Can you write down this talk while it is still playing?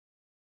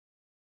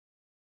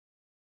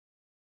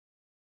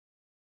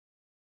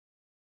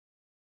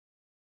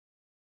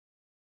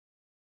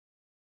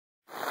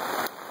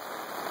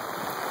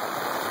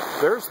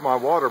There's my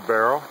water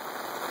barrel.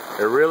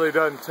 It really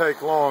doesn't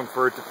take long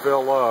for it to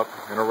fill up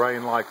in a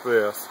rain like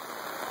this.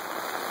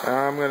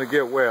 I'm going to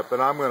get wet,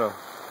 but I'm going to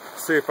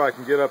see if I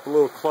can get up a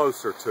little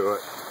closer to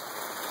it.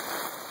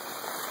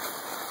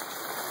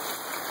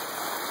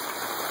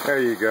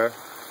 There you go.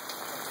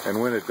 And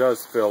when it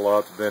does fill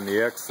up, then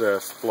the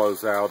excess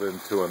flows out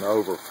into an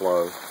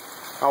overflow.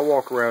 I'll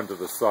walk around to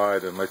the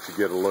side and let you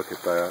get a look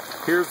at that.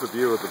 Here's a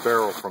view of the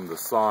barrel from the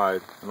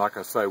side. And like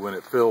I say, when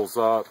it fills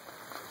up,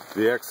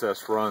 the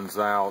excess runs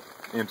out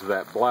into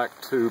that black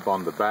tube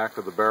on the back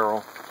of the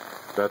barrel.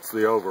 That's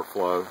the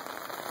overflow.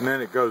 And then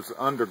it goes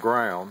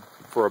underground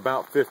for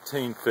about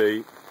 15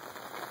 feet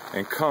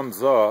and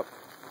comes up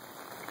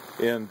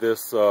in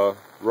this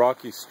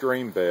rocky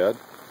stream bed.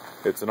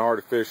 It's an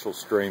artificial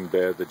stream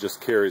bed that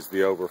just carries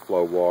the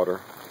overflow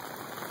water.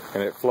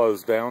 And it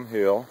flows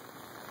downhill.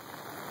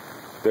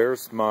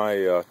 There's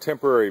my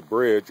temporary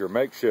bridge or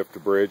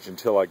makeshift bridge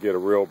until I get a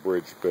real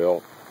bridge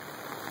built.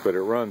 But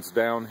it runs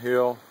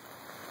downhill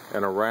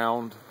and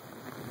around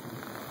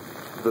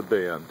the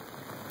bend.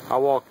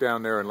 I'll walk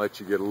down there and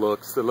let you get a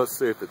look. So let's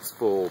see if it's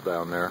full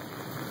down there.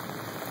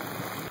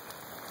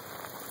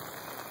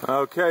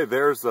 Okay,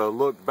 there's a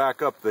look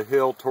back up the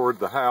hill toward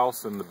the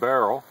house and the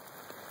barrel.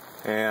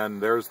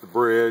 And there's the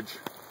bridge.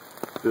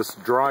 This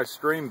dry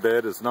stream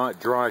bed is not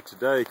dry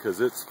today because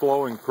it's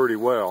flowing pretty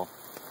well.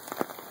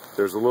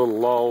 There's a little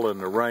lull in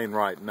the rain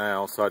right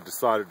now, so I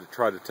decided to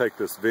try to take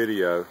this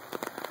video.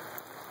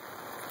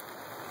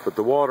 But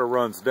the water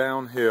runs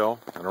downhill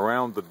and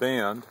around the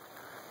bend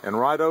and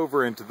right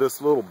over into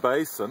this little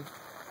basin.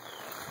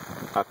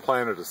 I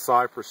planted a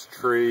cypress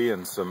tree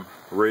and some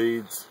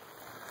reeds,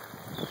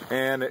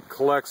 and it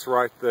collects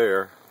right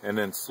there and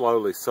then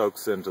slowly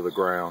soaks into the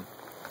ground.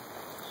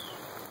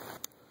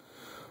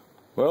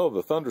 Well,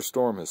 the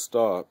thunderstorm has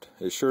stopped.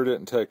 It sure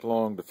didn't take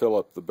long to fill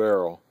up the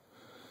barrel.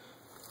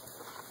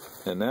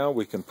 And now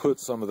we can put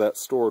some of that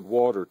stored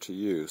water to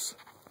use.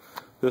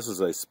 This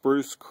is a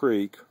Spruce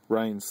Creek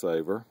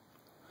Rainsaver.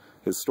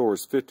 It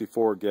stores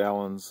 54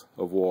 gallons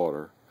of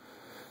water.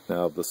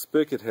 Now the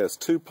spigot has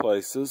two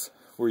places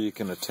where you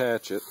can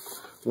attach it.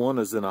 One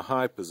is in a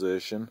high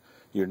position.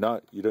 You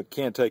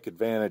can't take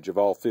advantage of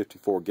all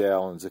 54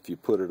 gallons if you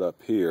put it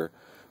up here,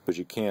 but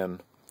you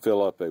can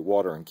fill up a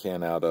watering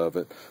can out of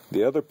it.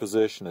 The other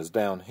position is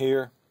down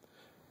here,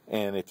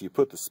 and if you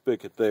put the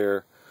spigot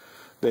there,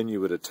 then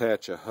you would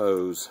attach a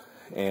hose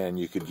and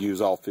you could use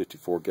all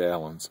 54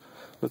 gallons.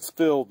 Let's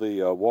fill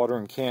the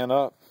watering can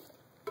up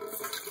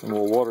and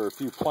we'll water a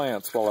few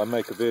plants while I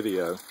make a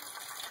video.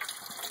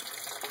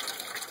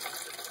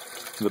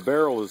 The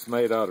barrel is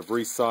made out of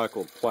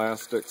recycled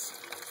plastics.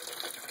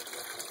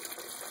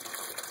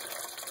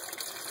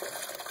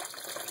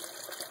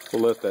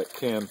 We'll let that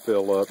can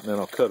fill up and then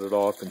I'll cut it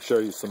off and show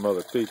you some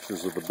other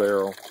features of the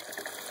barrel.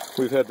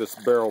 We've had this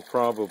barrel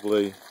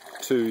probably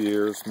 2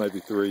 years, maybe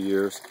 3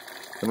 years.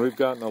 And we've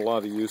gotten a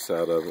lot of use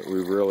out of it.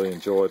 We've really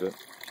enjoyed it.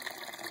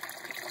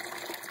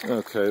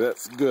 Okay,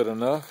 that's good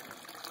enough.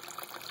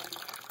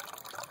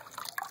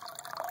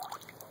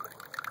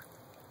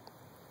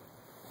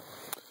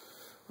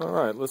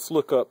 Alright, let's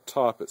look up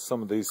top at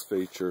some of these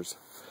features.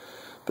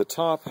 The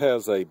top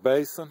has a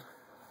basin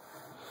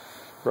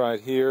right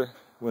here.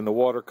 When the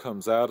water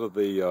comes out of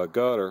the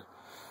gutter,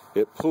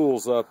 it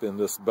pools up in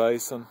this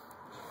basin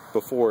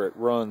before it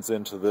runs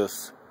into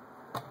this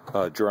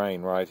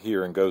drain right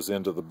here and goes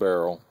into the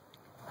barrel.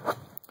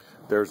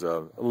 There's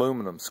an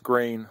aluminum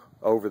screen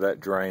over that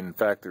drain. In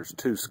fact, there's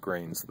 2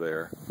 screens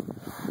there,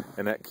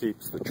 and that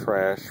keeps the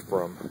trash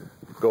from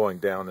going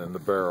down in the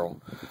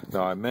barrel.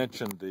 Now I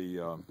mentioned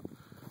the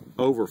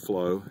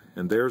overflow,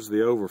 and there's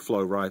the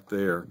overflow right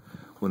there.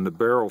 When the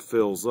barrel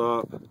fills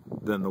up,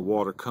 then the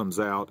water comes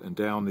out and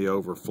down the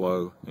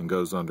overflow and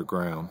goes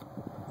underground.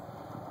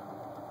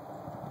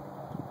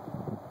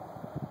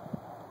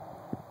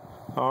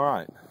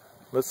 Alright.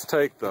 Let's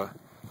take the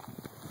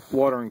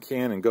watering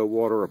can and go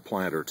water a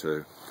plant or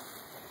two.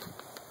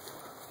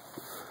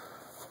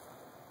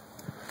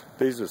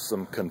 These are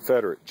some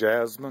Confederate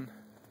jasmine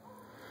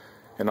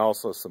and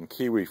also some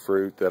kiwi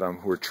fruit that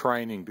we're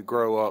training to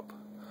grow up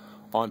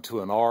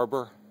onto an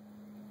arbor.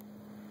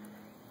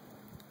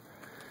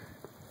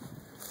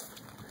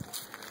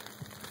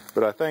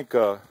 But I think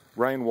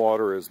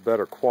rainwater is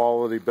better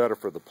quality, better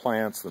for the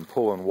plants than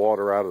pulling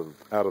water out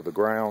of the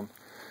ground.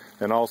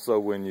 And also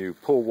when you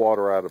pull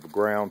water out of the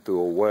ground through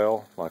a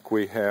well, like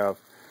we have,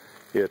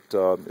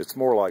 it's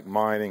more like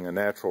mining a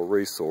natural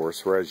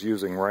resource, whereas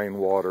using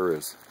rainwater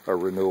is a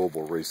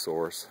renewable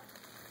resource.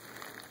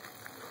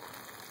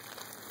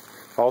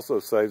 Also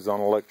saves on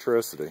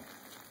electricity,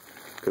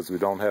 because we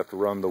don't have to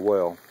run the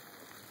well.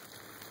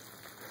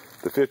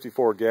 The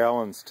 54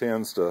 gallons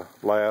tends to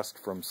last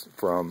from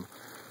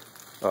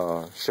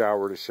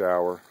shower to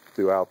shower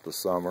throughout the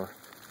summer.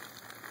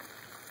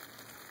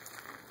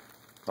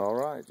 All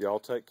right, y'all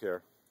take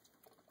care.